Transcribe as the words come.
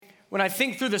When I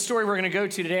think through the story we're going to go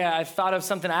to today, I thought of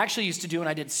something I actually used to do when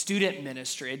I did student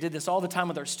ministry. I did this all the time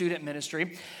with our student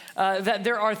ministry, that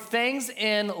there are things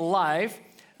in life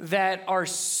that are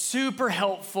super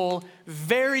helpful,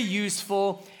 very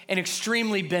useful, and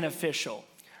extremely beneficial,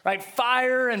 right?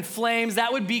 Fire and flames,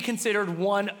 that would be considered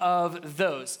one of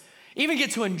those. Even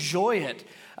get to enjoy it.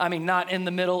 I mean, not in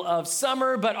the middle of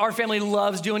summer, but our family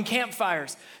loves doing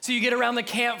campfires. So you get around the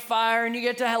campfire and you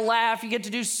get to laugh, you get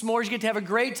to do s'mores, you get to have a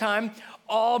great time,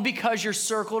 all because you're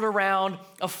circled around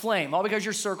a flame, all because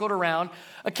you're circled around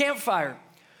a campfire.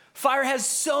 Fire has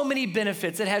so many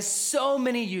benefits. It has so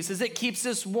many uses. It keeps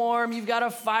us warm. You've got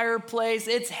a fireplace.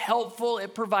 It's helpful.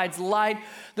 It provides light.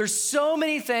 There's so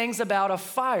many things about a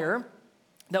fire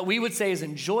that we would say is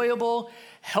enjoyable,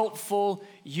 helpful,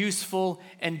 useful,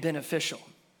 and beneficial.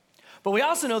 But we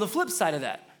also know the flip side of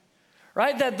that,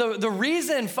 right? That the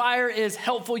reason fire is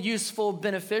helpful, useful,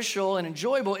 beneficial, and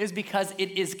enjoyable is because it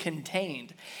is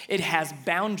contained. It has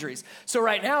boundaries. So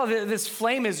right now, this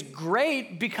flame is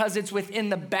great because it's within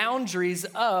the boundaries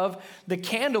of the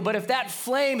candle. But if that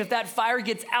fire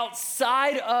gets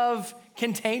outside of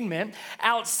containment,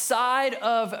 outside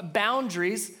of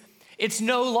boundaries, it's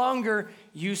no longer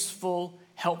useful,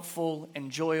 helpful,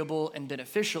 enjoyable, and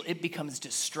beneficial. It becomes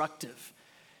destructive.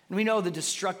 And we know the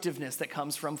destructiveness that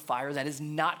comes from fire that is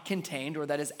not contained or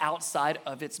that is outside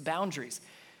of its boundaries.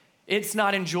 It's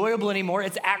not enjoyable anymore.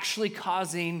 It's actually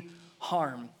causing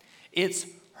harm. It's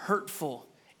hurtful.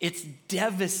 It's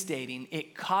devastating.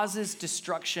 It causes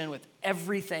destruction with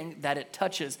everything that it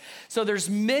touches. So there's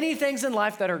many things in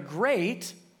life that are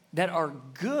great, that are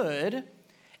good,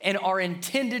 and are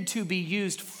intended to be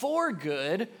used for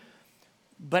good,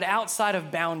 but outside of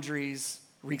boundaries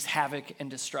wreaks havoc and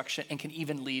destruction and can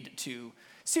even lead to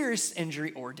serious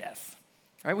injury or death.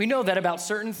 All right, we know that about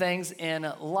certain things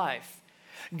in life.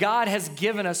 God has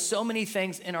given us so many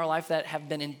things in our life that have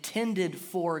been intended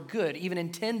for good, even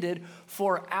intended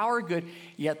for our good,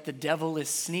 yet the devil is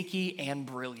sneaky and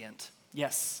brilliant.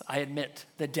 Yes, I admit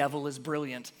the devil is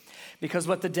brilliant, because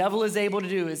what the devil is able to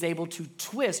do is able to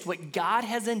twist what God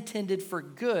has intended for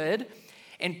good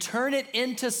and turn it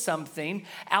into something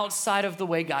outside of the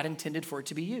way God intended for it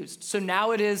to be used. So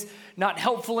now it is not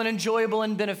helpful and enjoyable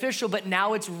and beneficial, but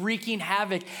now it's wreaking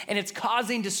havoc and it's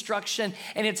causing destruction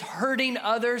and it's hurting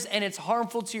others and it's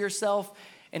harmful to yourself,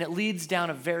 and it leads down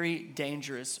a very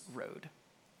dangerous road.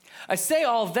 I say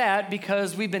all that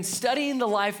because we've been studying the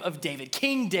life of David,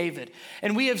 King David,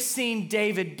 and we have seen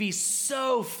David be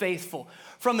so faithful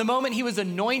from the moment he was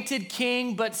anointed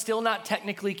king, but still not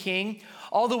technically king,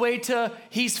 all the way to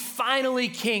he's finally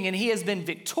king, and he has been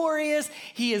victorious.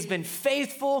 He has been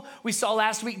faithful. We saw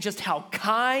last week just how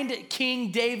kind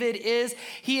King David is.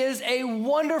 He is a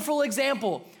wonderful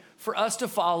example for us to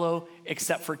follow,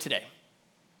 except for today.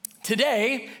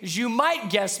 Today, as you might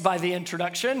guess by the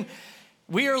introduction,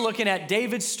 we are looking at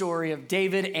David's story of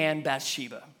David and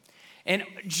Bathsheba. And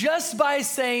just by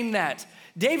saying that,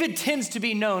 David tends to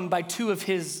be known by two of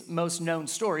his most known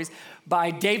stories,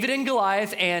 by David and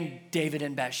Goliath and David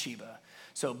and Bathsheba.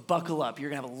 So buckle up, you're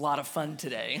gonna have a lot of fun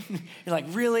today. You're like,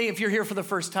 really? If you're here for the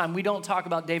first time, we don't talk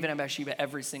about David and Bathsheba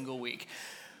every single week.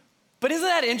 But isn't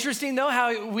that interesting though,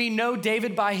 how we know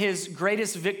David by his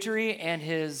greatest victory and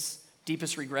his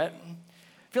deepest regret? I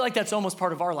feel like that's almost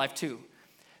part of our life too.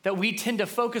 That we tend to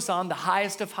focus on the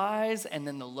highest of highs and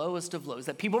then the lowest of lows.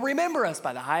 That people remember us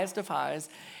by the highest of highs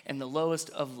and the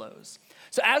lowest of lows.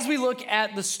 So as we look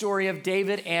at the story of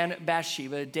David and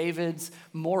Bathsheba, David's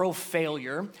moral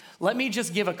failure, let me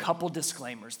just give a couple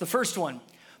disclaimers. The first one,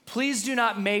 please do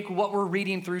not make what we're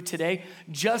reading through today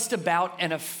just about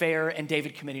an affair and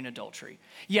David committing adultery.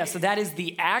 Yes, that is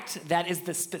the act, that is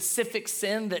the specific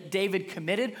sin that David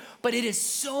committed, but it is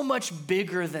so much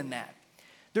bigger than that.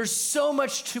 There's so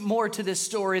much more to this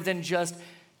story than just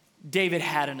David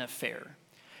had an affair.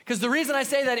 Because the reason I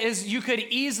say that is you could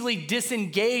easily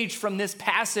disengage from this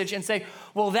passage and say,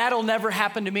 well, that'll never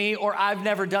happen to me, or I've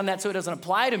never done that, so it doesn't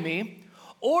apply to me.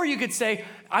 Or you could say,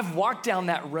 I've walked down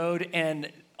that road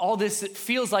and all this it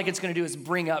feels like it's going to do is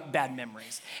bring up bad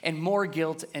memories and more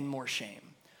guilt and more shame.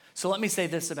 So let me say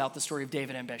this about the story of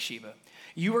David and Bathsheba.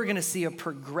 You are going to see a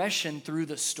progression through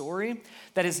the story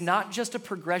that is not just a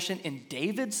progression in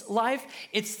David's life,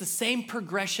 it's the same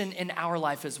progression in our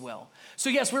life as well. So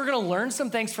yes, we're going to learn some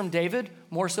things from David,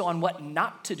 more so on what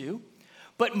not to do.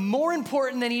 But more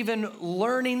important than even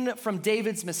learning from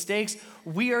David's mistakes,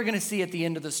 we are going to see at the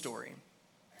end of the story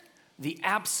the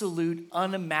absolute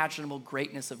unimaginable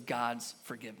greatness of God's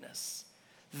forgiveness.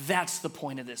 That's the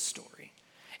point of this story.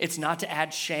 It's not to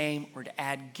add shame or to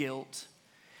add guilt.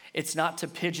 It's not to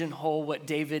pigeonhole what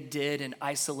David did and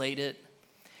isolate it.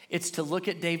 It's to look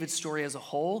at David's story as a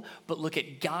whole, but look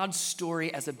at God's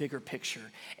story as a bigger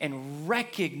picture and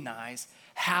recognize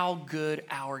how good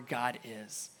our God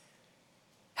is,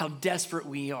 how desperate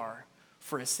we are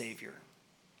for a Savior.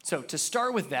 So to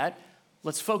start with that,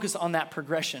 let's focus on that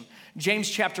progression. James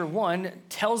chapter 1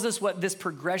 tells us what this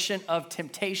progression of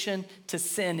temptation to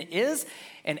sin is.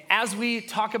 And as we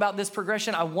talk about this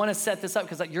progression, I want to set this up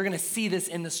because you're going to see this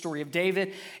in the story of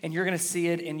David, and you're going to see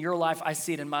it in your life. I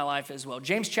see it in my life as well.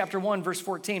 James chapter 1, verse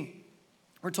 14,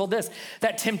 we're told this,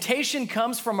 that temptation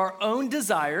comes from our own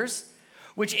desires,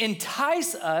 which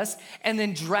entice us and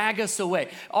then drag us away.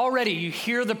 Already you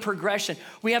hear the progression.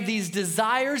 We have these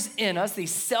desires in us,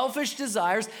 these selfish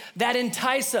desires that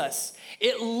entice us.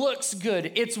 It looks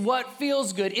good. It's what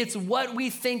feels good. It's what we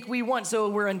think we want. So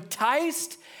we're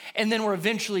enticed and then we're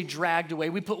eventually dragged away.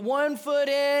 We put one foot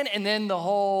in and then the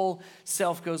whole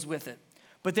self goes with it.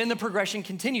 But then the progression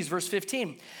continues, verse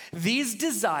 15. These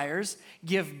desires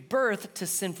give birth to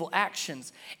sinful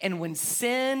actions. And when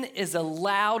sin is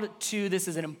allowed to, this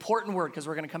is an important word because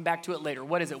we're going to come back to it later.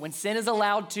 What is it? When sin is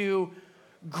allowed to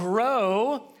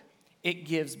grow, it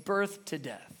gives birth to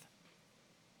death.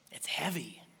 It's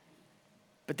heavy,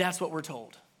 but that's what we're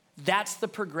told. That's the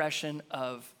progression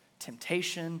of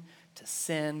temptation to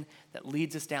sin that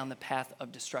leads us down the path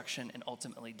of destruction and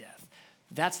ultimately death.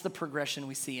 That's the progression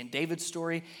we see in David's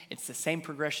story. It's the same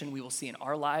progression we will see in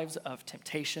our lives of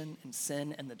temptation and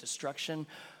sin and the destruction.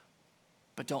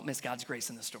 But don't miss God's grace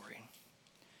in the story.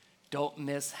 Don't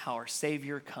miss how our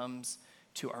Savior comes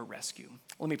to our rescue.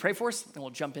 Let me pray for us, and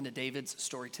we'll jump into David's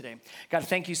story today. God,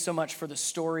 thank you so much for the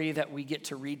story that we get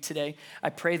to read today. I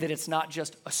pray that it's not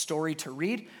just a story to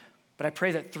read, but I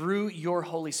pray that through your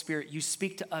Holy Spirit, you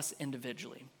speak to us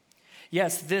individually.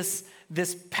 Yes, this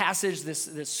passage,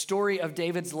 this story of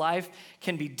David's life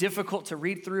can be difficult to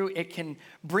read through. It can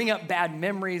bring up bad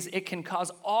memories. It can cause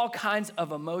all kinds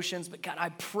of emotions. But God, I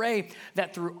pray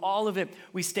that through all of it,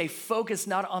 we stay focused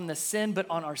not on the sin, but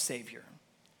on our Savior.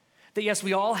 That yes,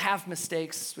 we all have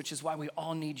mistakes, which is why we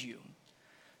all need you.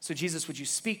 So Jesus, would you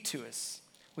speak to us?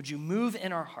 Would you move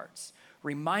in our hearts?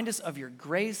 Remind us of your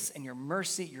grace and your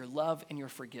mercy, your love and your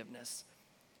forgiveness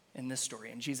in this story.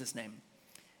 In Jesus' name.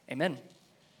 Amen.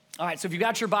 All right, so if you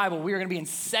got your Bible, we are going to be in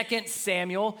 2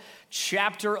 Samuel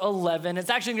chapter 11. It's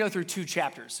actually going to go through 2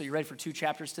 chapters. So you ready for 2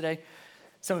 chapters today?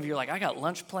 Some of you are like, I got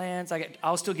lunch plans.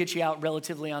 I'll still get you out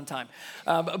relatively on time.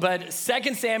 But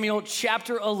 2 Samuel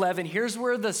chapter 11, here's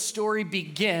where the story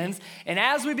begins. And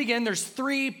as we begin, there's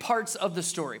 3 parts of the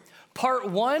story. Part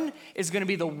 1 is going to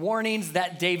be the warnings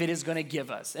that David is going to give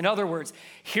us. In other words,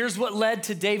 here's what led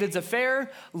to David's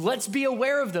affair. Let's be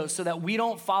aware of those so that we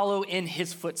don't follow in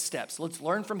his footsteps. Let's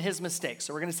learn from his mistakes.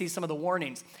 So we're going to see some of the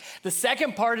warnings. The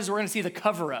second part is we're going to see the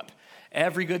cover-up.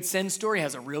 Every good sin story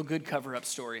has a real good cover-up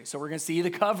story. So we're going to see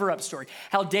the cover-up story,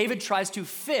 how David tries to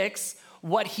fix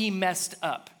what he messed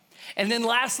up. And then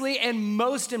lastly, and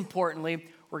most importantly,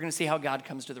 we're going to see how God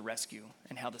comes to the rescue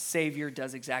and how the Savior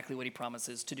does exactly what he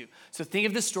promises to do. So think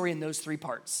of the story in those 3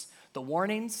 parts: the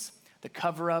warnings, the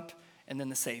cover-up, and then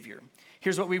the Savior.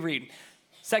 Here's what we read.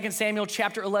 2 Samuel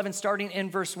chapter 11, starting in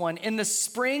verse 1. In the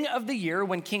spring of the year,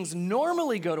 when kings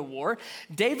normally go to war,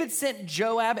 David sent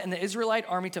Joab and the Israelite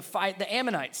army to fight the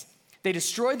Ammonites. They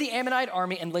destroyed the Ammonite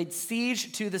army and laid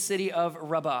siege to the city of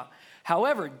Rabbah.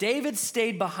 However, David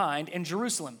stayed behind in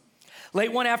Jerusalem.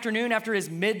 Late one afternoon, after his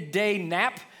midday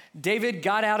nap, David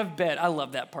got out of bed. I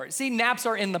love that part. See, naps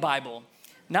are in the Bible.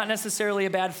 Not necessarily a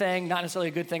bad thing, not necessarily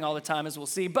a good thing all the time, as we'll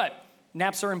see, but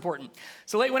naps are important.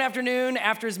 So late one afternoon,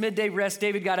 after his midday rest,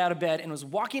 David got out of bed and was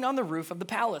walking on the roof of the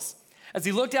palace. As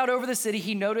he looked out over the city,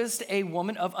 he noticed a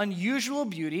woman of unusual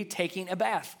beauty taking a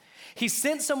bath. He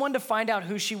sent someone to find out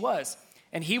who she was,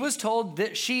 and he was told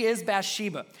that she is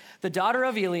Bathsheba, the daughter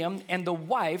of Eliam and the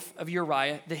wife of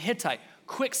Uriah the Hittite.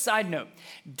 Quick side note,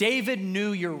 David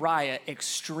knew Uriah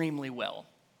extremely well.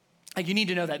 Like, you need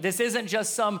to know that. This isn't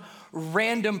just some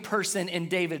random person in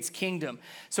David's kingdom.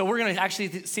 So we're going to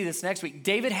actually see this next week.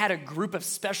 David had a group of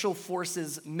special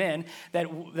forces men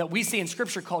that we see in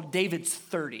Scripture called David's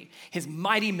 30, his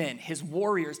mighty men, his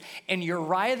warriors. And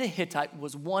Uriah the Hittite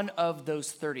was one of those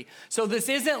 30. So this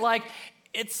isn't like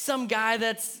it's some guy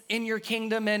that's in your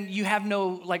kingdom and you have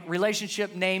no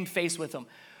relationship, name, face with him.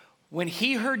 When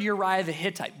he heard Uriah the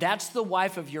Hittite, that's the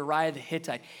wife of Uriah the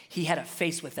Hittite, he had a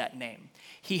face with that name.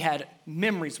 He had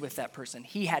memories with that person.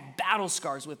 He had battle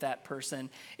scars with that person.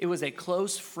 It was a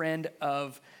close friend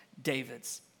of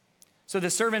David's. So the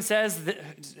servant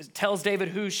tells David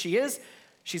who she is.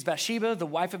 She's Bathsheba, the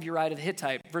wife of Uriah the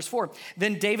Hittite. Verse 4,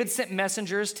 then David sent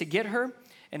messengers to get her,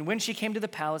 and when she came to the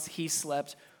palace, he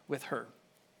slept with her.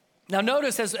 Now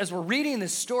notice as we're reading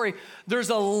this story, there's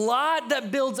a lot that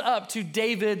builds up to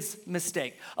David's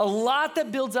mistake, a lot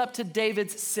that builds up to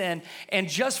David's sin. And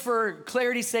just for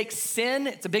clarity's sake, sin,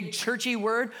 it's a big churchy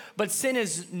word, but sin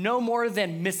is no more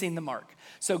than missing the mark.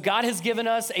 So God has given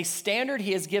us a standard.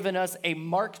 He has given us a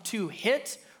mark to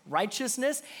hit,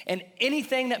 righteousness, and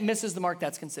anything that misses the mark,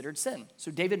 that's considered sin.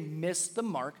 So David missed the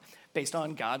mark based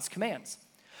on God's commands.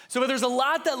 So there's a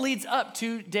lot that leads up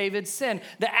to David's sin.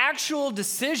 The actual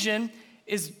decision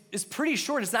is pretty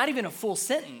short. It's not even a full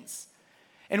sentence.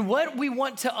 And what we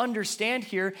want to understand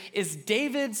here is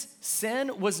David's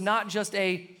sin was not just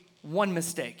a one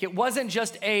mistake. It wasn't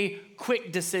just a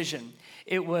quick decision.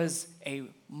 It was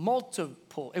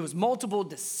multiple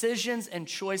decisions and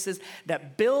choices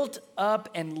that built up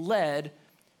and led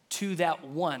to that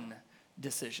one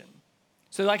decision.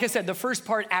 So like I said, the first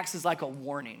part acts as like a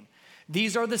warning.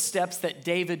 These are the steps that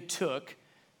David took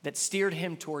that steered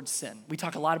him towards sin. We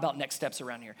talk a lot about next steps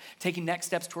around here. Taking next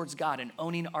steps towards God and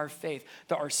owning our faith.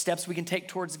 There are steps we can take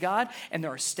towards God, and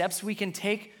there are steps we can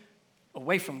take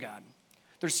away from God.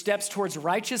 There's steps towards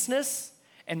righteousness,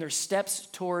 and there's steps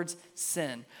towards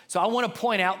sin. So I want to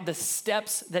point out the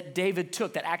steps that David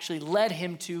took that actually led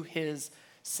him to his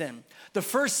sin. The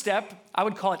first step, I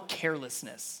would call it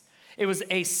carelessness. It was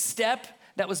a step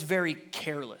that was very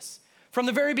careless. From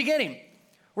the very beginning,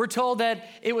 we're told that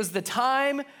it was the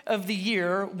time of the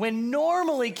year when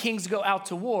normally kings go out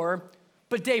to war,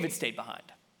 but David stayed behind.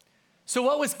 So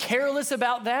what was careless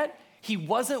about that? He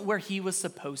wasn't where he was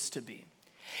supposed to be.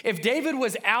 If David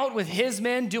was out with his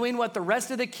men doing what the rest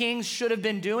of the kings should have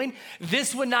been doing,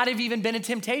 this would not have even been a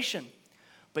temptation.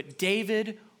 But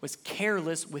David was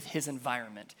careless with his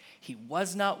environment. He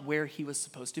was not where he was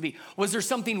supposed to be. Was there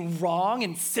something wrong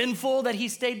and sinful that he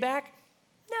stayed back?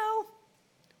 No.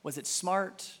 Was it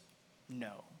smart?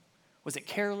 No. Was it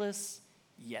careless?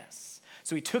 Yes.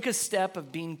 So he took a step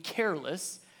of being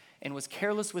careless and was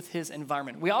careless with his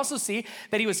environment. We also see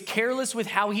that he was careless with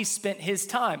how he spent his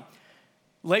time.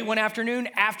 Late one afternoon,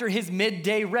 after his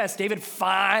midday rest, David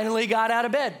finally got out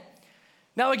of bed.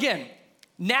 Now again,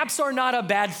 naps are not a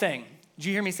bad thing. Did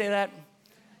you hear me say that?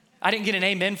 I didn't get an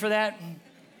amen for that.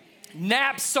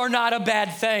 Naps are not a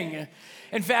bad thing.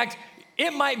 In fact,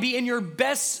 it might be in your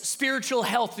best spiritual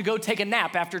health to go take a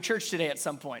nap after church today at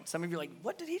some point. Some of you are like,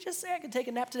 what did he just say? I can take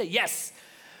a nap today? Yes.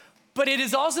 But it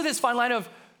is also this fine line of,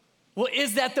 well,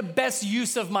 is that the best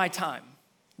use of my time?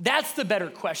 That's the better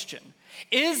question.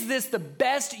 Is this the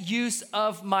best use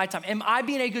of my time? Am I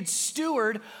being a good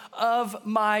steward of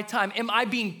my time? Am I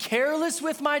being careless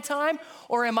with my time,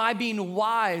 or am I being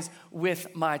wise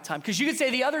with my time? Because you could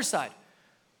say the other side.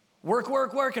 Work,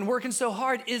 and working so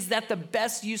hard. Is that the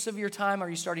best use of your time? Are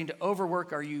you starting to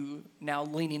overwork? Are you now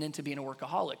leaning into being a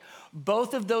workaholic?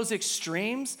 Both of those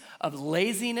extremes of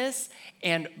laziness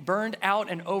and burned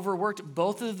out and overworked,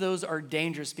 both of those are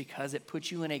dangerous because it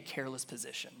puts you in a careless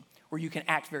position where you can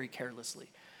act very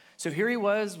carelessly. So here he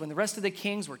was when the rest of the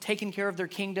kings were taking care of their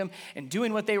kingdom and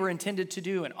doing what they were intended to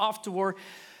do and off to war.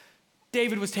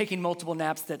 David was taking multiple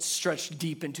naps that stretched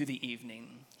deep into the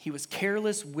evening. He was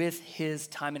careless with his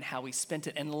time and how he spent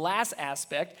it. And the last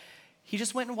aspect, he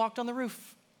just went and walked on the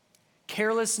roof.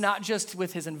 Careless not just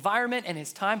with his environment and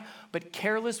his time, but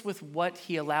careless with what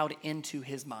he allowed into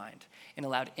his mind and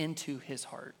allowed into his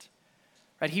heart.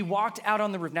 Right? He walked out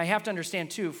on the roof. Now you have to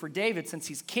understand too, for David, since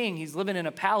he's king, he's living in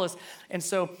a palace, and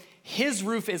so his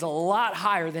roof is a lot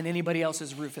higher than anybody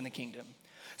else's roof in the kingdom.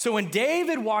 So when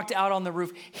David walked out on the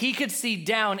roof, he could see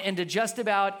down into just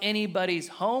about anybody's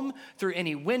home through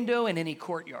any window in any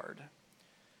courtyard.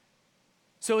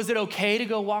 So is it okay to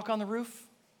go walk on the roof?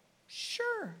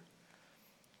 Sure.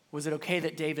 Was it okay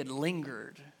that David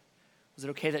lingered? Was it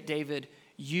okay that David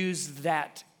used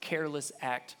that careless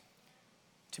act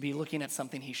to be looking at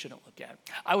something he shouldn't look at?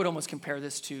 I would almost compare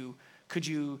this to, could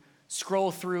you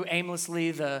scroll through aimlessly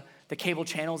the cable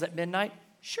channels at midnight?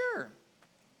 Sure.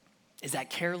 Is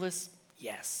that careless?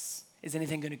 Yes. Is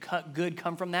anything going to good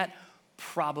come from that?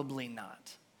 Probably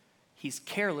not. He's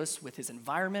careless with his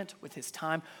environment, with his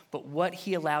time, but what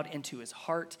he allowed into his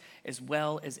heart as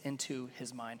well as into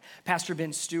his mind. Pastor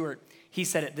Ben Stewart, he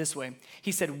said it this way.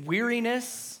 He said,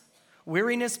 weariness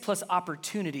plus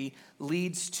opportunity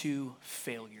leads to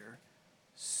failure.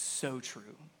 So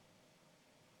true.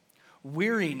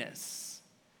 Weariness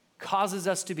causes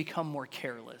us to become more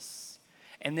careless.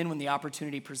 And then when the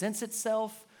opportunity presents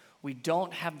itself, we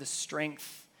don't have the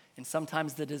strength and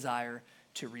sometimes the desire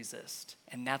to resist.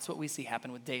 And that's what we see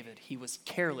happen with David. He was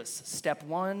careless. Step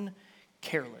one,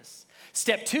 careless.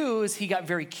 Step two is he got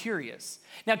very curious.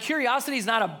 Now, curiosity is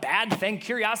not a bad thing.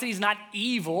 Curiosity is not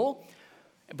evil.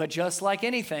 But just like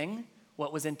anything,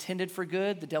 What was intended for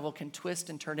good, the devil can twist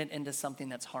and turn it into something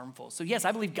that's harmful. So yes,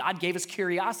 I believe God gave us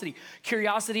curiosity.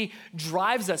 Curiosity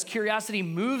drives us. Curiosity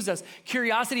moves us.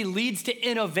 Curiosity leads to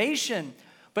innovation.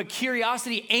 But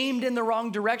curiosity aimed in the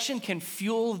wrong direction can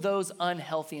fuel those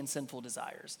unhealthy and sinful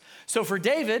desires. So for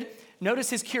David, notice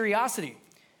his curiosity.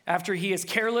 After he is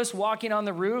careless walking on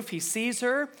the roof, he sees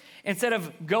her. Instead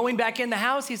of going back in the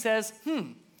house, he says,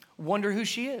 wonder who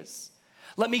she is.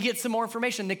 Let me get some more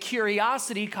information. The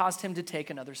curiosity caused him to take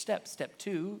another step. Step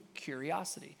 2,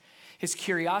 curiosity. His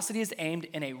curiosity is aimed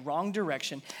in a wrong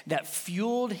direction that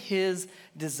fueled his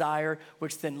desire,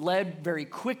 which then led very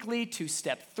quickly to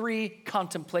step 3,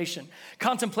 contemplation.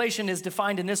 Contemplation is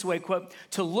defined in this way, quote,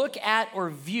 to look at or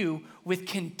view with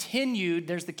continued,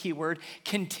 there's the key word,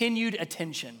 continued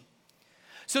attention.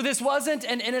 So this wasn't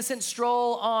an innocent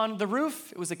stroll on the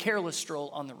roof. It was a careless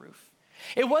stroll on the roof.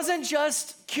 It wasn't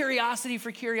just curiosity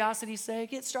for curiosity's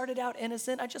sake. It started out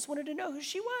innocent. I just wanted to know who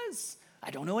she was. I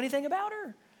don't know anything about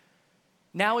her.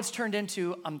 Now it's turned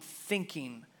into, I'm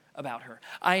thinking about her.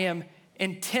 I am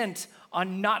intent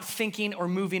on not thinking or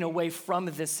moving away from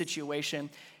this situation.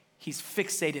 He's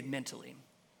fixated mentally.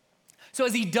 So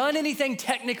has he done anything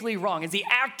technically wrong? Has he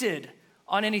acted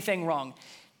on anything wrong?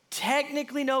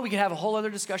 Technically, no. We could have a whole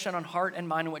other discussion on heart and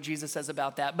mind and what Jesus says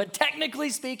about that. But technically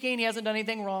speaking, he hasn't done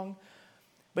anything wrong.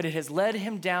 But it has led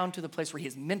him down to the place where he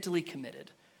is mentally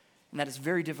committed. And that is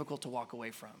very difficult to walk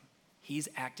away from. He's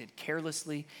acted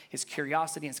carelessly. His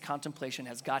curiosity and his contemplation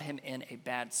has got him in a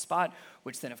bad spot,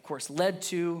 which then, of course, led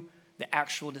to the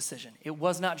actual decision. It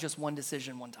was not just one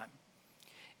decision one time.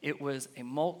 It was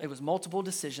multiple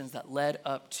decisions that led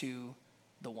up to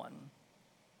the one.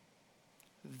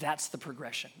 That's the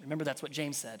progression. Remember, that's what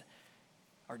James said.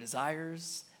 Our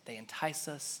desires, they entice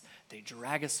us, they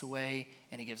drag us away,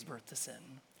 and it gives birth to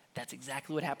sin. That's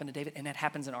exactly what happened to David, and that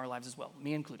happens in our lives as well,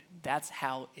 me included. That's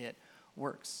how it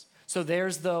works. So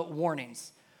there's the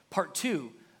warnings. Part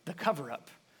 2, the cover-up.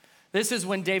 This is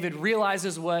when David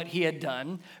realizes what he had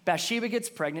done. Bathsheba gets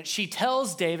pregnant. She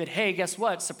tells David, hey, guess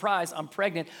what? Surprise, I'm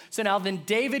pregnant. So now then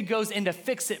David goes into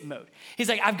fix-it mode. He's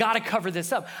like, I've got to cover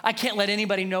this up. I can't let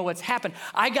anybody know what's happened.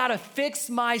 I got to fix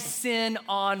my sin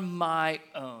on my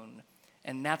own.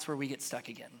 And that's where we get stuck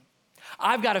again.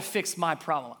 I've got to fix my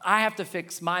problem. I have to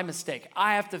fix my mistake.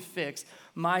 I have to fix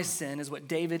my sin is what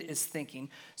David is thinking.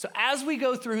 So as we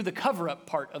go through the cover-up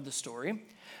part of the story,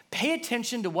 pay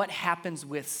attention to what happens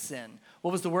with sin.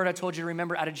 What was the word I told you to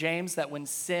remember out of James? That when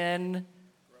sin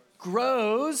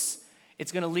grows,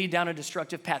 it's going to lead down a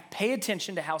destructive path. Pay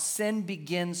attention to how sin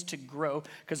begins to grow,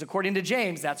 because according to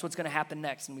James, that's what's going to happen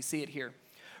next, and we see it here.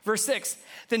 Verse 6,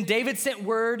 then David sent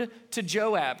word to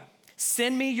Joab,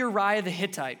 send me Uriah the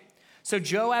Hittite. So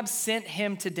Joab sent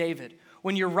him to David.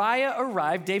 When Uriah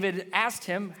arrived, David asked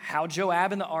him how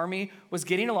Joab and the army was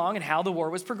getting along and how the war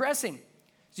was progressing.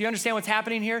 Do you understand what's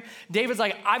happening here? David's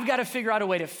like, I've got to figure out a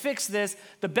way to fix this.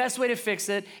 The best way to fix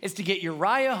it is to get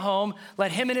Uriah home,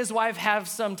 let him and his wife have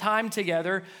some time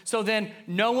together, so then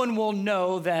no one will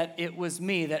know that it was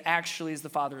me that actually is the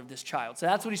father of this child. So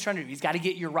that's what he's trying to do. He's got to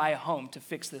get Uriah home to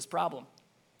fix this problem.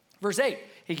 Verse 8,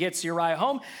 he gets Uriah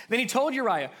home. Then he told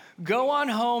Uriah, go on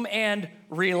home and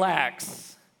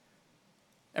relax.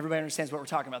 Everybody understands what we're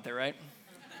talking about there, right?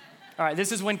 All right,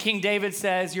 this is when King David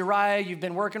says, Uriah, you've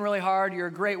been working really hard. You're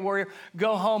a great warrior.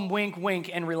 Go home, wink, wink,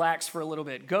 and relax for a little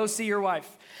bit. Go see your wife.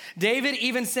 David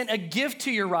even sent a gift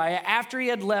to Uriah after he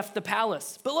had left the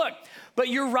palace. But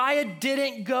Uriah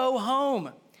didn't go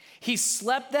home. He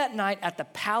slept that night at the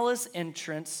palace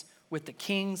entrance with the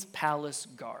king's palace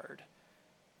guard.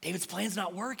 David's plan's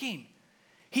not working.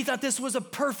 He thought this was a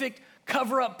perfect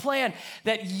cover-up plan.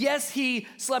 That yes, he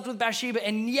slept with Bathsheba,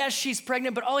 and yes, she's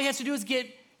pregnant, but all he has to do is get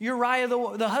Uriah,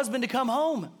 the husband, to come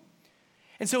home.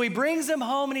 And so he brings him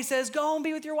home and he says, go home,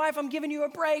 be with your wife. I'm giving you a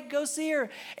break. Go see her.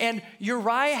 And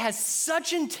Uriah has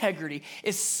such integrity,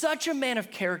 is such a man of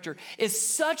character, is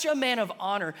such a man of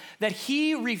honor that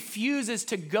he refuses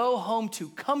to go home to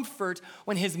comfort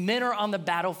when his men are on the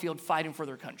battlefield fighting for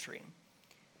their country.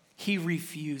 He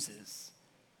refuses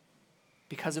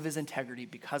because of his integrity,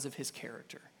 because of his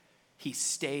character. He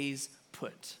stays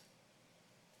put.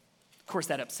 Of course,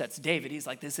 that upsets David. He's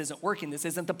like, this isn't working. This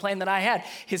isn't the plan that I had.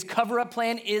 His cover-up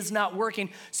plan is not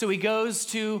working. So he goes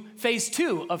to phase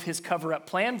 2 of his cover-up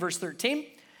plan, verse 13.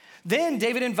 Then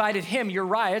David invited him,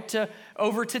 Uriah,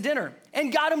 over to dinner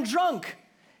and got him drunk.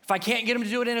 If I can't get him to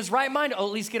do it in his right mind, I'll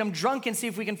at least get him drunk and see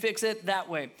if we can fix it that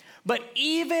way. But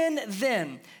even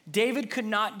then, David could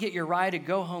not get Uriah to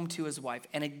go home to his wife.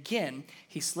 And again,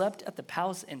 he slept at the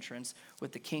palace entrance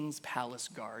with the king's palace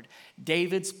guard.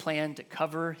 David's plan to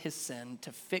cover his sin,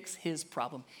 to fix his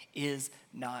problem, is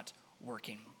not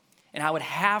working. And I would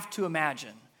have to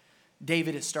imagine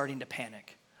David is starting to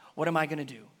panic. What am I going to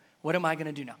do? What am I going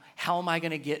to do now? How am I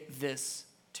going to get this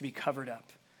to be covered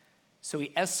up? So he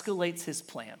escalates his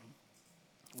plan.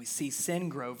 We see sin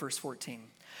grow, verse 14.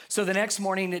 So the next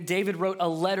morning, David wrote a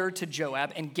letter to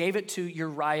Joab and gave it to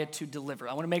Uriah to deliver.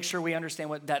 I want to make sure we understand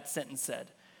what that sentence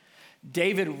said.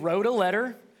 David wrote a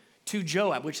letter to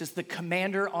Joab, which is the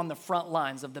commander on the front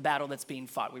lines of the battle that's being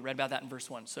fought. We read about that in verse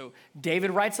 1. So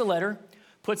David writes a letter,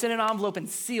 puts it in an envelope and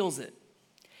seals it,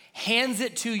 hands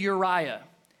it to Uriah.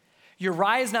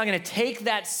 Uriah is now going to take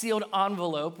that sealed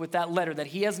envelope with that letter that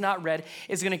he has not read,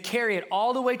 is going to carry it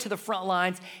all the way to the front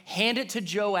lines, hand it to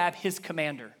Joab, his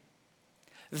commander.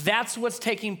 That's what's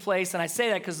taking place, and I say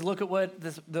that because look at what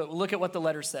the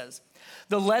letter says.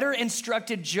 The letter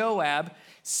instructed Joab,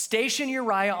 station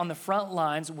Uriah on the front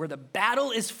lines where the battle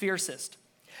is fiercest,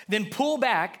 then pull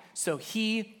back so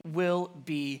he will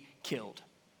be killed.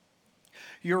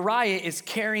 Uriah is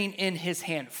carrying in his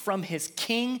hand from his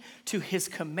king to his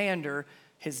commander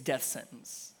his death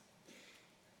sentence.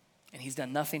 And he's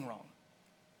done nothing wrong.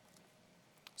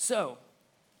 So,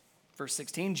 verse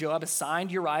 16, Joab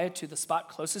assigned Uriah to the spot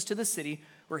closest to the city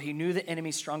where he knew the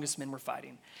enemy's strongest men were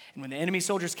fighting. And when the enemy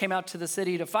soldiers came out to the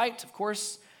city to fight, of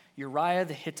course, Uriah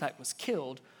the Hittite was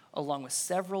killed along with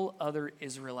several other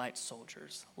Israelite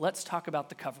soldiers. Let's talk about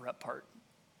the cover-up part.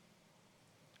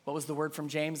 What was the word from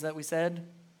James that we said?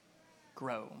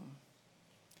 Grow.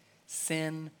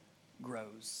 Sin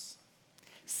grows.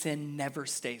 Sin never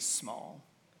stays small.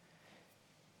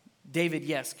 David,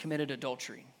 yes, committed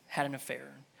adultery, had an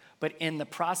affair. But in the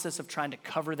process of trying to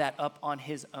cover that up on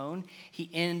his own, he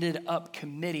ended up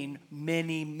committing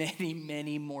many, many,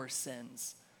 many more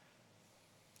sins.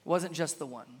 It wasn't just the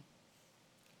one.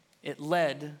 It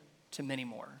led to many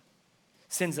more.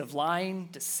 Sins of lying,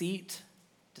 deceit,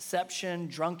 deception,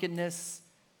 drunkenness,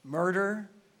 murder,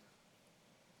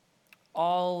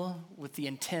 all with the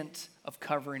intent of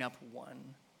covering up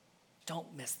one.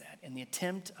 Don't miss that. In the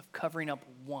attempt of covering up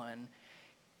one,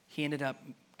 he ended up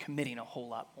committing a whole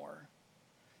lot more.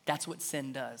 That's what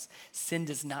sin does. Sin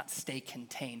does not stay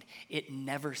contained. It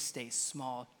never stays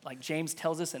small. Like James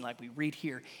tells us, and like we read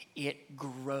here, it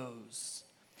grows.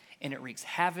 And it wreaks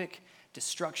havoc,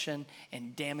 destruction,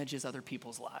 and damages other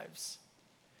people's lives.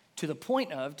 To the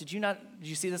point of, did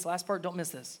you see this last part? Don't miss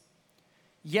this.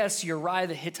 Yes, Uriah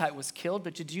the Hittite was killed,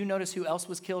 but did you notice who else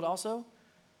was killed also?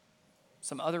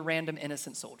 Some other random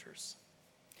innocent soldiers.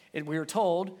 We were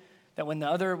told that when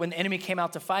the enemy came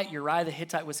out to fight, Uriah the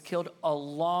Hittite was killed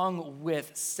along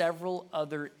with several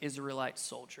other Israelite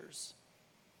soldiers.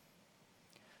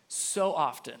 So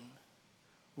often,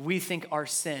 we think our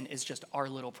sin is just our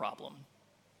little problem.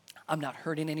 I'm not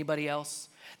hurting anybody else.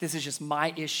 This is just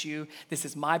my issue. This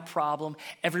is my problem.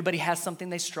 Everybody has something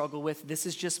they struggle with. This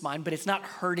is just mine, but it's not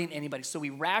hurting anybody. So we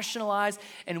rationalize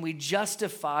and we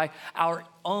justify our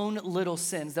own little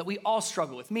sins that we all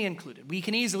struggle with, me included. We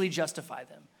can easily justify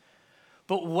them.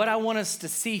 But what I want us to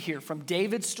see here from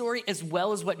David's story, as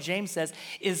well as what James says,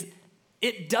 is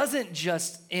it doesn't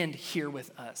just end here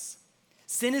with us.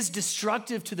 Sin is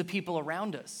destructive to the people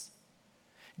around us.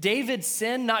 David's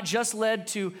sin not just led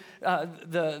to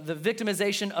the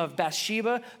victimization of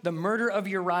Bathsheba, the murder of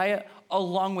Uriah,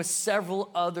 along with several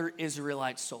other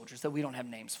Israelite soldiers that we don't have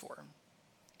names for.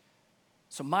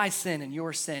 So my sin and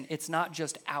your sin, it's not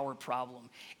just our problem.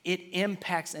 It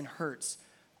impacts and hurts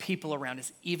people around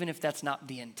us, even if that's not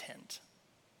the intent.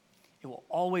 It will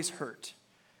always hurt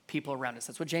people around us.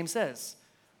 That's what James says.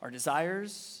 Our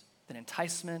desires, then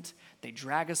enticement, they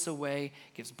drag us away,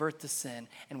 gives birth to sin.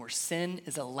 And where sin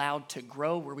is allowed to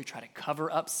grow, where we try to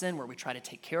cover up sin, where we try to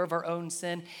take care of our own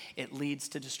sin, it leads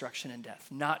to destruction and death.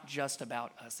 Not just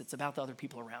about us, it's about the other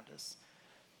people around us.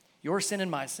 Your sin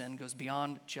and my sin goes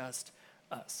beyond just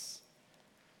us.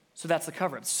 So that's the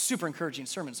cover-up. Super encouraging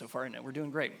sermon so far, isn't it? We're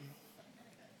doing great.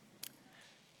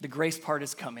 The grace part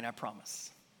is coming, I promise.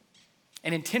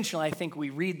 And intentionally, I think we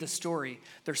read the story.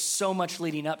 There's so much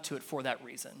leading up to it for that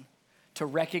reason, to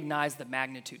recognize the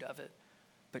magnitude of it.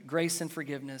 But grace and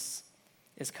forgiveness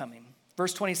is coming.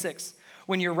 Verse 26,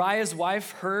 when Uriah's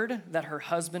wife heard that her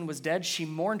husband was dead, she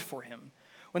mourned for him.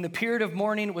 When the period of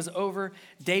mourning was over,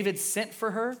 David sent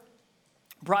for her,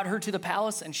 brought her to the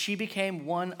palace, and she became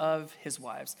one of his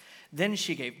wives. Then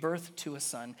she gave birth to a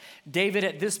son. David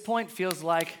at this point feels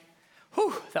like,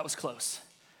 whew, that was close.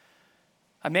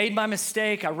 I made my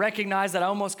mistake. I recognized that I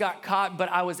almost got caught,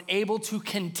 but I was able to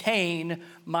contain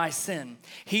my sin.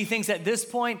 He thinks at this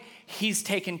point, he's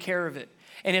taken care of it.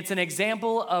 And it's an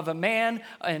example of a man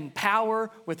in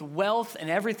power with wealth and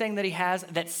everything that he has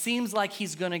that seems like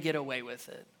he's going to get away with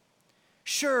it.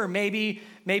 Sure, maybe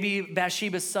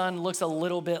Bathsheba's son looks a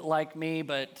little bit like me,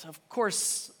 but of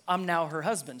course I'm now her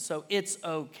husband, so it's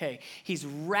okay. He's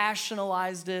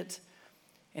rationalized it,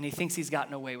 and he thinks he's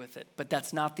gotten away with it. But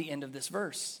that's not the end of this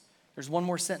verse. There's one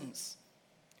more sentence.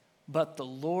 But the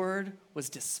Lord was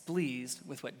displeased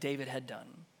with what David had done.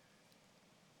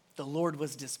 The Lord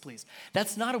was displeased.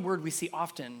 That's not a word we see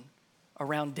often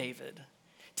around David.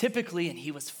 Typically, and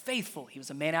he was faithful. He was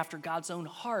a man after God's own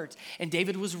heart. And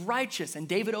David was righteous, and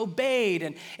David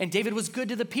obeyed, and David was good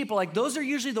to the people. Like, those are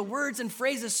usually the words and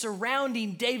phrases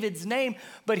surrounding David's name.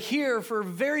 But here, for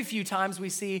very few times, we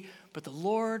see, but the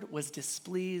Lord was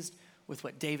displeased with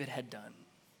what David had done.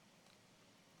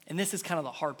 And this is kind of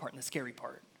the hard part and the scary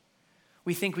part.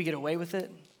 We think we get away with it.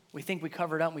 We think we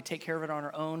cover it up and we take care of it on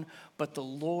our own. But the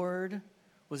Lord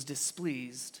was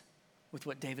displeased with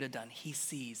what David had done. He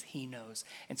sees, he knows.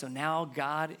 And so now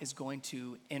God is going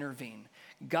to intervene.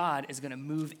 God is going to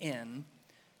move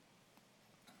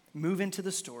into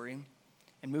the story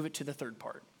and move it to the third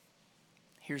part.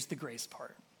 Here's the grace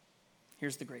part.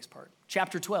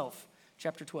 Chapter 12.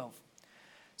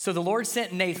 So the Lord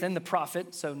sent Nathan, the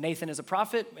prophet. So Nathan is a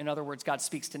prophet. In other words, God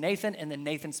speaks to Nathan, and then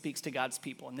Nathan speaks to God's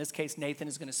people. In this case, Nathan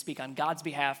is going to speak on God's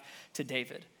behalf to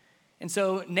David. And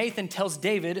so Nathan tells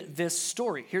David this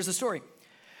story. Here's the story.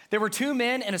 There were two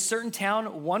men in a certain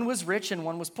town. One was rich and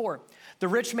one was poor. The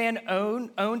rich man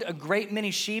owned a great many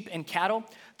sheep and cattle.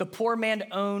 The poor man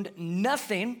owned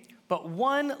nothing but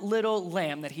one little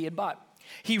lamb that he had bought.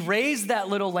 He raised that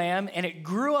little lamb, and it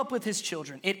grew up with his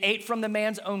children. It ate from the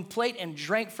man's own plate and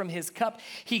drank from his cup.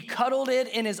 He cuddled it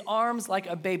in his arms like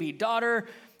a baby daughter.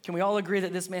 Can we all agree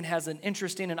that this man has an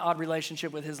interesting and odd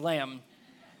relationship with his lamb?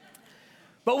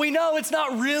 But we know it's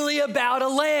not really about a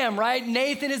lamb, right?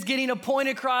 Nathan is getting a point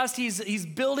across. He's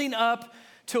building up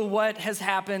to what has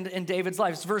happened in David's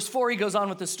life. Verse 4, he goes on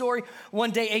with the story.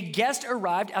 One day, a guest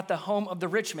arrived at the home of the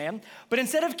rich man, but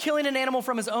instead of killing an animal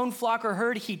from his own flock or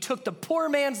herd, he took the poor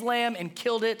man's lamb and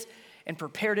killed it and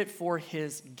prepared it for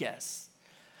his guests.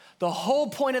 The whole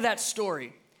point of that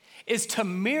story is to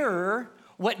mirror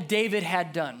what David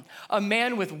had done. A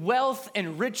man with wealth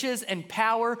and riches and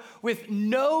power with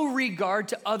no regard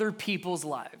to other people's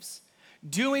lives,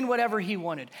 doing whatever he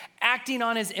wanted, acting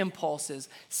on his impulses,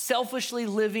 selfishly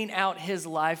living out his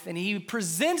life. And he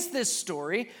presents this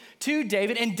story to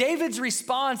David, and David's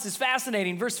response is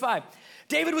fascinating. Verse 5,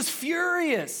 David was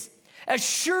furious. As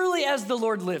surely as the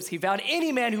Lord lives, he vowed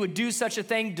any man who would do such a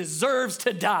thing deserves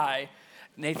to die.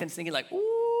 Nathan's thinking like,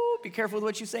 ooh, be careful with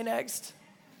what you say next.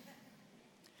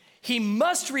 He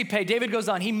must repay, David goes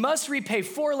on, he must repay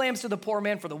 4 lambs to the poor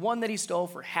man for the one that he stole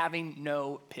for having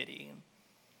no pity.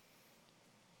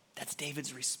 That's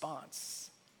David's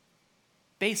response,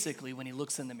 basically, when he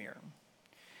looks in the mirror.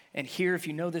 And here, if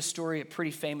you know this story, a pretty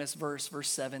famous verse, verse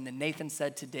 7, then Nathan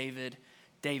said to David,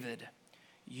 David,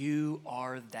 you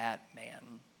are that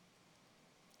man.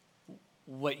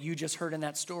 What you just heard in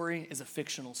that story is a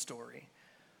fictional story,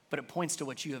 but it points to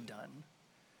what you have done.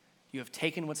 You have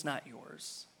taken what's not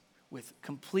yours with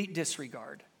complete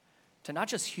disregard to not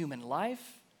just human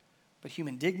life, but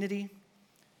human dignity,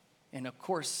 and of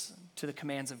course, to the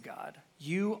commands of God.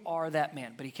 You are that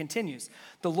man. But he continues,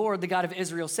 the Lord, the God of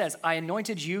Israel says, I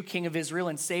anointed you king of Israel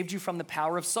and saved you from the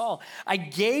power of Saul. I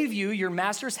gave you your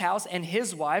master's house and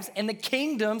his wives and the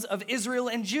kingdoms of Israel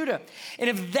and Judah. And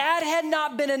if that had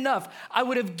not been enough, I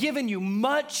would have given you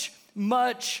much,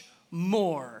 much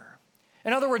more.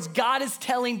 In other words, God is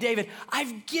telling David,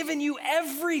 I've given you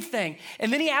everything.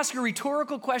 And then he asks a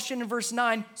rhetorical question in verse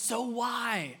 9, so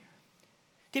why?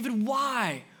 David,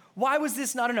 why? Why was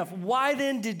this not enough? Why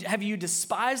then have you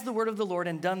despised the word of the Lord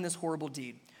and done this horrible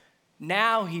deed?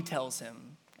 Now he tells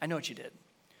him, I know what you did.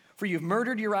 For you've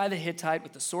murdered Uriah the Hittite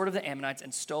with the sword of the Ammonites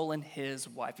and stolen his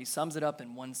wife. He sums it up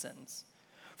in one sentence.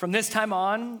 From this time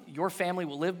on, your family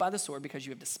will live by the sword because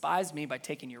you have despised me by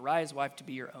taking Uriah's wife to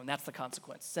be your own. That's the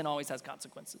consequence. Sin always has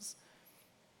consequences.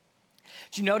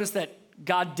 Did you notice that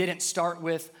God didn't start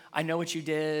with, I know what you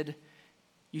did.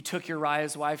 You took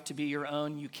Uriah's wife to be your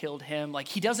own. You killed him. Like,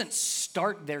 he doesn't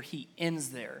start there. He ends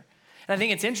there. And I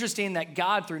think it's interesting that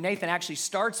God, through Nathan, actually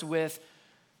starts with,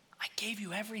 I gave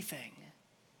you everything.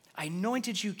 I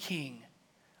anointed you king.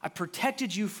 I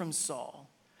protected you from Saul.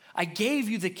 I gave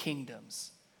you the kingdoms.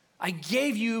 I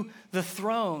gave you the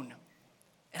throne.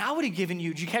 And I would have given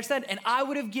you, did you catch that? And I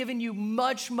would have given you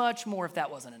much, much more if that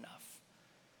wasn't enough.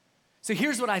 So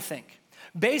here's what I think.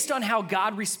 Based on how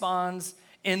God responds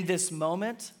in this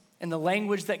moment and the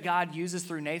language that God uses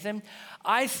through Nathan,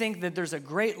 I think that there's a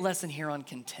great lesson here on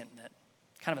contentment,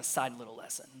 kind of a side little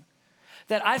lesson.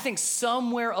 That I think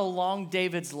somewhere along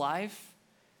David's life,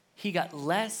 he got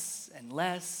less and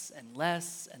less and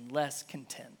less and less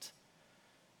content.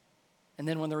 And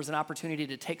then when there was an opportunity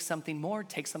to take something more,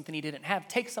 take something he didn't have,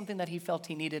 take something that he felt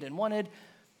he needed and wanted,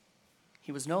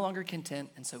 he was no longer content,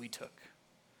 and so he took.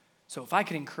 So if I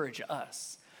could encourage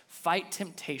us, fight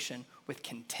temptation with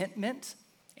contentment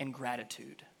and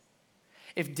gratitude.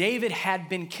 If David had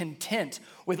been content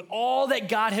with all that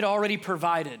God had already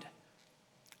provided,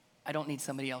 I don't need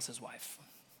somebody else's wife.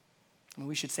 I mean,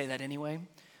 we should say that anyway,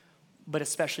 but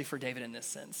especially for David in this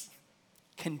sense.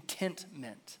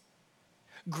 Contentment.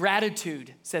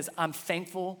 Gratitude says, I'm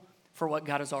thankful for what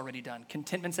God has already done.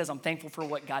 Contentment says, I'm thankful for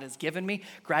what God has given me.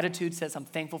 Gratitude says, I'm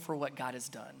thankful for what God has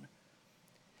done.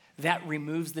 That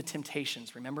removes the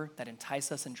temptations, remember, that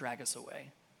entice us and drag us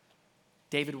away.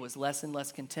 David was less and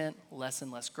less content, less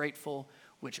and less grateful,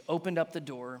 which opened up the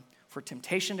door for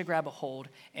temptation to grab a hold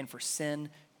and for sin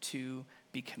to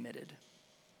be committed.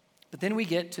 But then we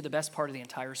get to the best part of the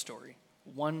entire story.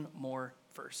 One more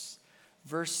verse.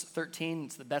 Verse 13,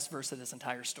 it's the best verse of this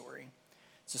entire story.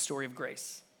 It's a story of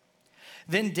grace.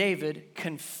 Then David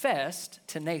confessed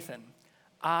to Nathan,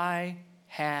 I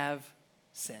have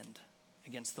sinned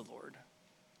against the Lord.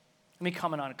 Let me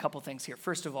comment on a couple things here.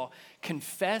 First of all,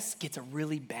 confess gets a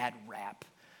really bad rap.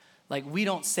 Like, we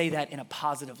don't say that in a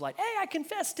positive light. Hey, I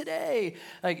confessed today.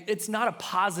 Like, it's not a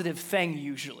positive thing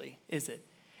usually, is it?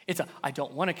 It's I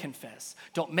don't want to confess.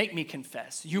 Don't make me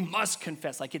confess. You must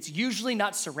confess. Like, it's usually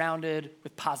not surrounded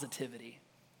with positivity.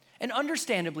 And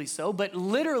understandably so, but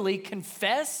literally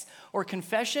confess or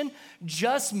confession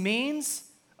just means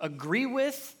agree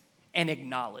with and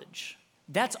acknowledge.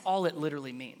 That's all it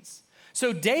literally means.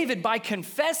 So David, by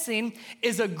confessing,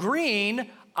 is agreeing,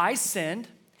 I sinned,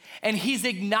 and he's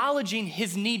acknowledging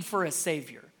his need for a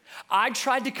savior. I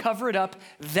tried to cover it up.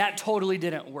 That totally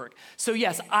didn't work. So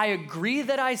yes, I agree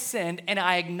that I sinned, and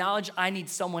I acknowledge I need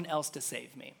someone else to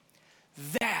save me.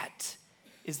 That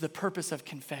is the purpose of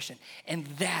confession, and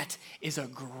that is a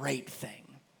great thing,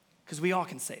 because we all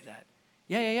can say that.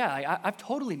 I've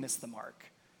totally missed the mark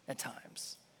at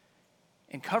times.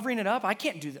 And covering it up, I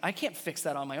can't do that. I can't fix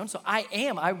that on my own. So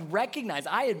I recognize,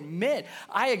 I admit,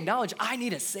 I acknowledge I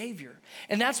need a savior.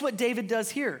 And that's what David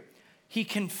does here. He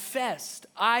confessed,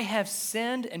 I have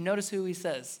sinned. And notice who he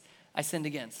says, I sinned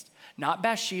against. Not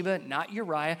Bathsheba, not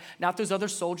Uriah, not those other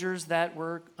soldiers that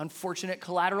were unfortunate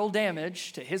collateral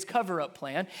damage to his cover-up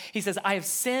plan. He says, I have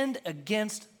sinned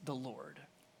against the Lord.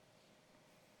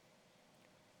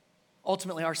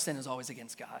 Ultimately, our sin is always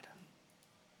against God.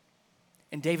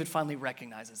 And David finally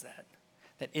recognizes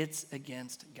that it's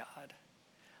against God.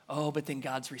 Oh, but then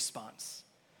God's response.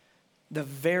 The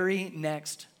very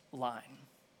next line.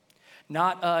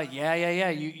 Not,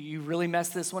 you really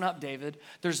messed this one up, David.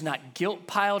 There's not guilt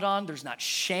piled on. There's not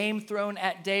shame thrown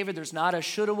at David. There's not a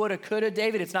shoulda, woulda, coulda,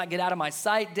 David. It's not get out of my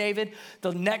sight, David.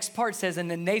 The next part says, and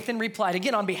then Nathan replied,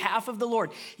 again, on behalf of the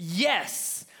Lord,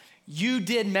 yes, you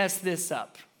did mess this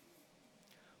up.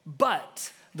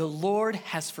 But the Lord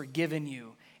has forgiven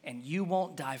you, and you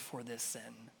won't die for this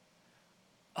sin.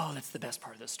 Oh, that's the best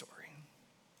part of the story.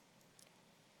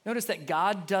 Notice that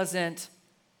God doesn't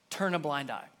turn a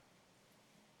blind eye.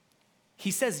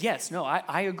 He says, yes, no,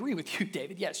 I agree with you,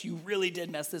 David. Yes, you really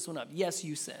did mess this one up. Yes,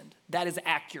 you sinned. That is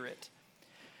accurate.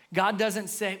 God doesn't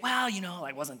say, well,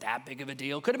 it wasn't that big of a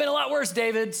deal. Could have been a lot worse,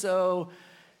 David. So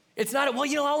it's not,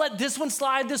 I'll let this one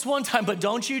slide this one time, but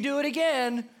don't you do it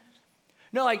again.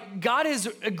 No, God is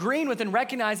agreeing with and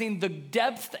recognizing the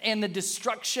depth and the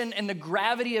destruction and the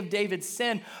gravity of David's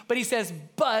sin. But he says,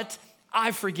 but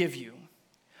I forgive you.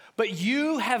 But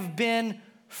you have been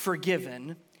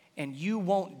forgiven, and you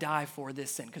won't die for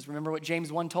this sin. Because remember what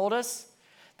James 1 told us?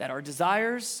 That our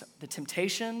desires, the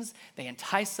temptations, they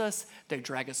entice us, they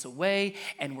drag us away,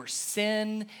 and where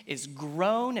sin is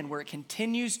grown and where it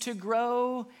continues to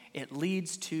grow, it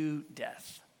leads to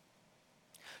death.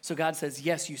 So God says,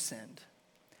 yes, you sinned.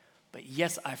 But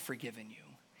yes, I've forgiven you.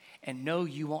 And no,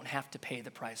 you won't have to pay the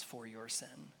price for your sin.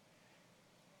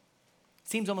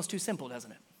 Seems almost too simple,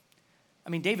 doesn't it? I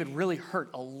mean, David really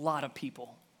hurt a lot of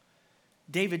people.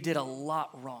 David did a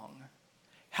lot wrong.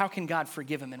 How can God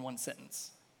forgive him in one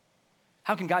sentence?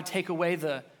 How can God take away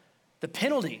the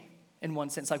penalty in one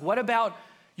sentence? What about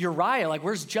Uriah?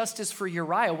 Where's justice for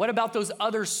Uriah? What about those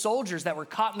other soldiers that were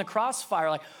caught in the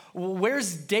crossfire?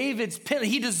 Where's David's penalty?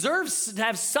 He deserves to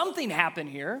have something happen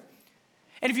here.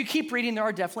 And if you keep reading, there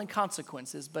are definitely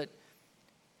consequences, but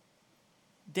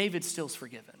David still's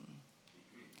forgiven.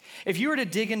 If you were to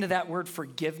dig into that word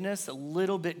forgiveness a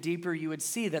little bit deeper, you would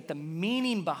see that the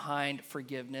meaning behind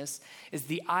forgiveness is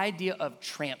the idea of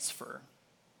transfer.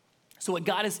 So what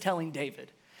God is telling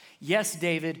David, yes,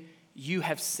 David, you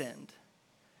have sinned.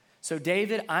 So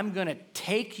David, I'm going to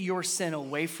take your sin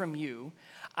away from you.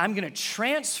 I'm going to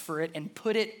transfer it and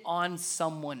put it on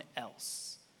someone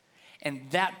else. And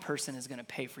that person is going to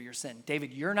pay for your sin.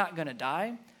 David, you're not going to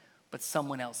die, but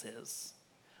someone else is.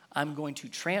 I'm going to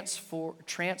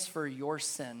transfer your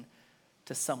sin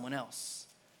to someone else.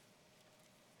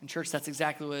 And church, that's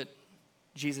exactly what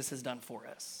Jesus has done for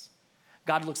us.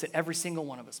 God looks at every single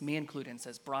one of us, me included, and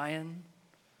says, Brian,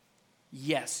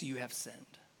 yes, you have sinned.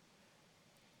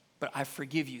 But I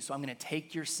forgive you, so I'm going to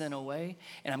take your sin away,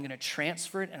 and I'm going to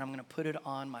transfer it, and I'm going to put it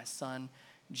on my son,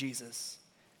 Jesus.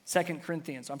 2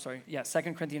 Corinthians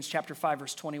chapter 5,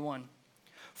 verse 21.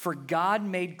 For God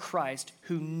made Christ,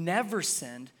 who never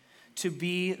sinned, to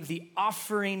be the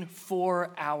offering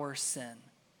for our sin.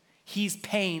 He's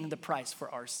paying the price for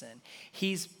our sin.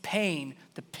 He's paying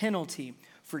the penalty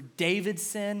for David's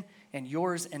sin and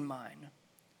yours and mine.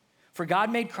 For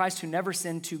God made Christ, who never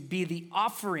sinned, to be the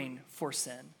offering for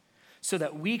sin, so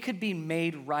that we could be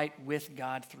made right with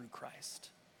God through Christ.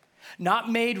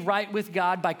 Not made right with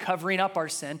God by covering up our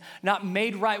sin, not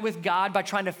made right with God by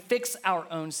trying to fix our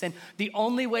own sin. The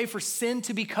only way for sin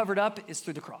to be covered up is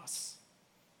through the cross.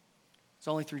 It's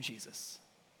only through Jesus.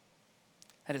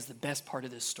 That is the best part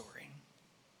of this story.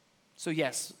 So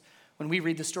yes, when we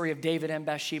read the story of David and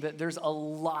Bathsheba, there's a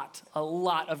lot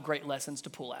of great lessons to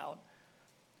pull out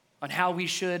on how we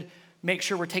should make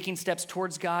sure we're taking steps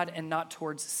towards God and not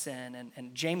towards sin.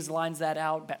 And James lines that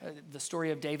out. The story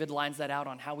of David lines that out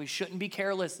on how we shouldn't be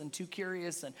careless and too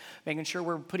curious, and making sure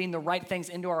we're putting the right things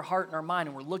into our heart and our mind,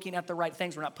 and we're looking at the right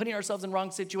things. We're not putting ourselves in wrong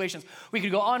situations. We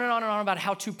could go on and on and on about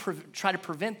how to try to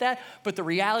prevent that, but the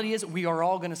reality is we are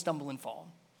all going to stumble and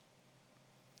fall.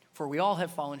 For we all have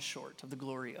fallen short of the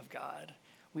glory of God.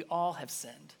 We all have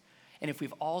sinned. And if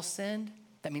we've all sinned,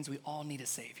 that means we all need a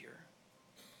Savior.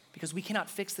 Because we cannot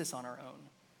fix this on our own.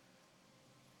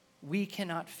 We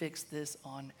cannot fix this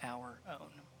on our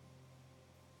own.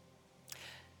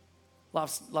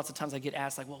 Lots of times I get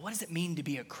asked, like, well, what does it mean to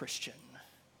be a Christian?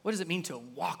 What does it mean to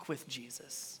walk with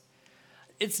Jesus?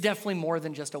 It's definitely more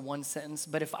than just a one sentence,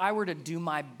 but if I were to do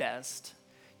my best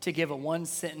to give a one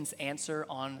sentence answer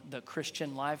on the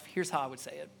Christian life, here's how I would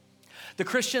say it. The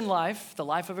Christian life, the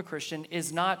life of a Christian,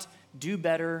 is not do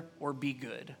better or be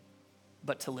good,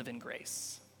 but to live in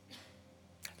grace.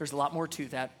 There's a lot more to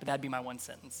that, but that'd be my one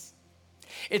sentence.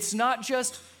 It's not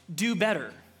just do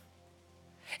better.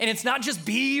 And it's not just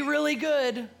be really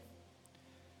good,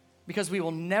 because we will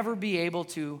never be able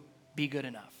to be good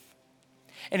enough.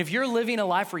 And if you're living a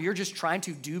life where you're just trying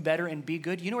to do better and be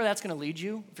good, you know where that's going to lead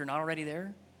you if you're not already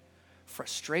there?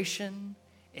 Frustration,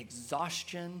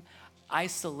 exhaustion,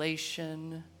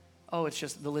 isolation. Oh, it's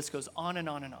just, the list goes on and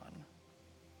on and on.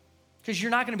 Because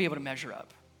you're not going to be able to measure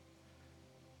up.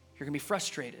 You're going to be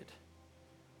frustrated,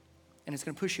 and it's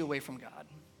going to push you away from God.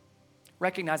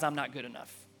 Recognize I'm not good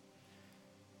enough.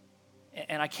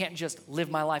 And I can't just live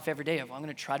my life every day of, I'm going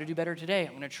to try to do better today.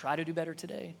 I'm going to try to do better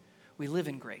today. We live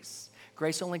in grace.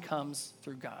 Grace only comes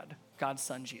through God, God's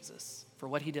son, Jesus, for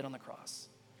what he did on the cross.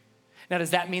 Now, does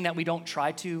that mean that we don't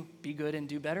try to be good and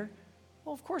do better?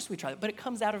 Well, of course we try, but it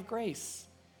comes out of grace.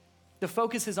 The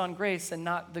focus is on grace and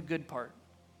not the good part.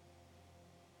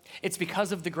 It's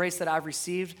because of the grace that I've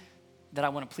received that I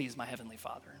want to please my Heavenly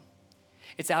Father.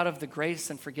 It's out of the grace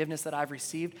and forgiveness that I've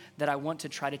received that I want to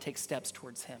try to take steps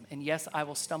towards him. And yes, I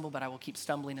will stumble, but I will keep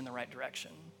stumbling in the right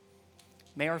direction.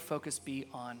 May our focus be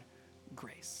on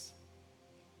grace.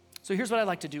 So here's what I'd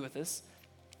like to do with this.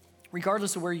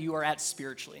 Regardless of where you are at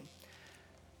spiritually,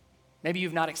 maybe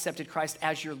you've not accepted Christ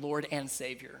as your Lord and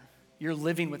Savior. You're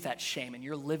living with that shame and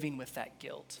you're living with that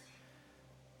guilt.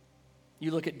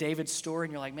 You look at David's story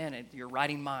and you're like, man, you're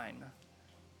writing mine.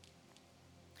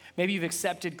 Maybe you've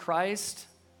accepted Christ,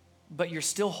 but you're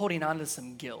still holding on to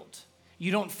some guilt. You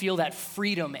don't feel that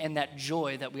freedom and that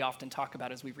joy that we often talk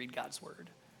about as we read God's word.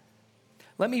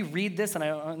 Let me read this and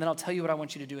then I'll tell you what I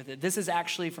want you to do with it. This is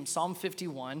actually from Psalm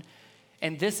 51,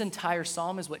 and this entire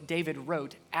psalm is what David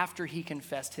wrote after he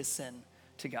confessed his sin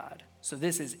to God. So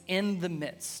this is in the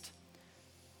midst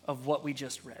of what we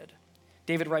just read.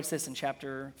 David writes this in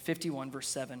chapter 51, verse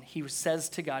 7. He says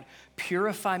to God,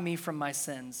 "Purify me from my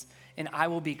sins, and I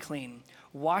will be clean.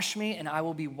 Wash me, and I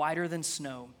will be whiter than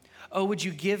snow. Oh, would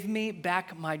you give me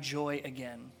back my joy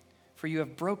again? For you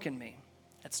have broken me."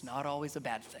 That's not always a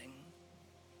bad thing.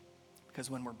 Because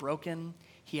when we're broken,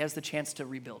 he has the chance to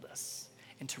rebuild us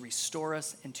and to restore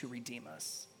us and to redeem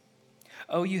us.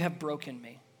 "Oh, you have broken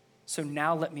me, so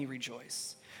now let me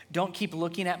rejoice. Don't keep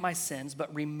looking at my sins,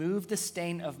 but remove the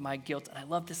stain of my guilt." And I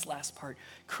love this last part.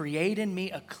 "Create in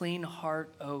me a clean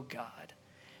heart, O God,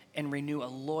 and renew a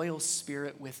loyal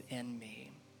spirit within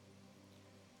me."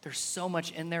 There's so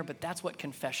much in there, but that's what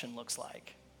confession looks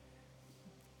like.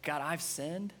 God, I've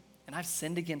sinned, and I've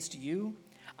sinned against you.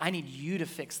 I need you to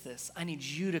fix this. I need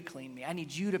you to clean me. I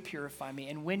need you to purify me.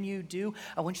 And when you do,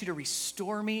 I want you to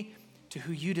restore me to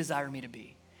who you desire me to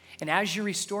be. And as you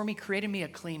restore me, create in me a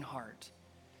clean heart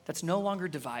that's no longer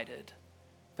divided,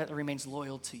 but that remains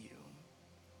loyal to you.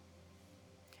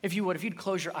 If you'd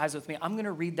close your eyes with me, I'm going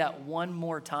to read that one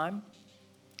more time.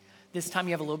 This time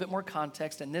you have a little bit more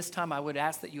context, and this time I would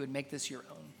ask that you would make this your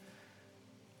own.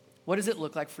 What does it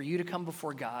look like for you to come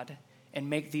before God and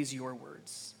make these your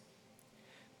words?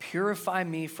 Purify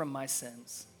me from my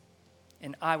sins,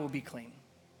 and I will be clean.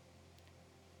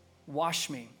 Wash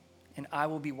me, and I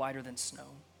will be whiter than snow.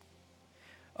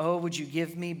 Oh, would you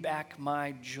give me back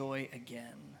my joy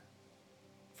again?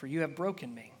 For you have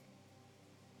broken me,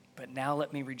 but now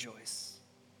let me rejoice.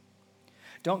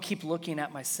 Don't keep looking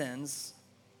at my sins,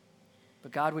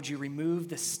 but God, would you remove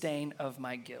the stain of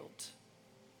my guilt?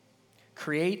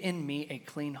 Create in me a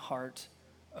clean heart,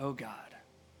 O God,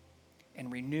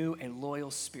 and renew a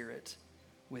loyal spirit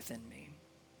within me.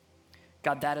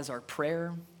 God, that is our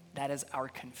prayer. That is our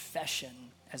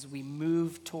confession as we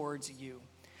move towards you.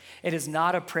 It is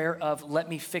not a prayer of, let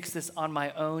me fix this on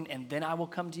my own and then I will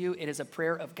come to you. It is a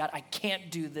prayer of, God, I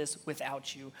can't do this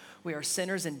without you. We are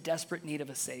sinners in desperate need of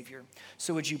a Savior.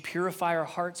 So would you purify our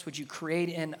hearts? Would you create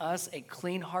in us a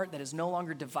clean heart that is no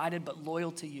longer divided but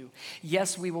loyal to you?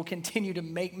 Yes, we will continue to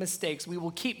make mistakes. We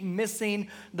will keep missing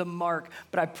the mark,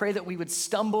 but I pray that we would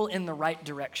stumble in the right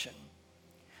direction,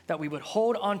 that we would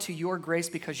hold on to your grace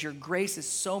because your grace is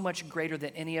so much greater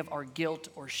than any of our guilt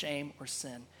or shame or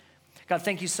sin. God,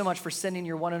 thank you so much for sending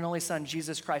your one and only Son,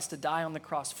 Jesus Christ, to die on the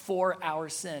cross for our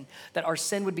sin, that our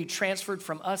sin would be transferred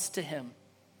from us to him.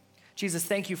 Jesus,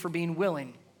 thank you for being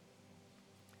willing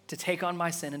to take on my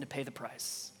sin and to pay the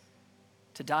price,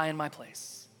 to die in my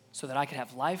place so that I could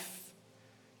have life,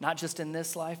 not just in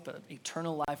this life, but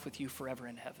eternal life with you forever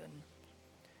in heaven.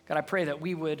 God, I pray that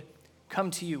we would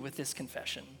come to you with this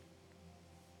confession,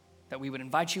 that we would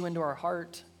invite you into our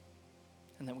heart,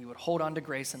 and that we would hold on to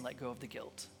grace and let go of the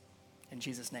guilt. In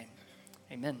Jesus' name,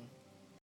 amen.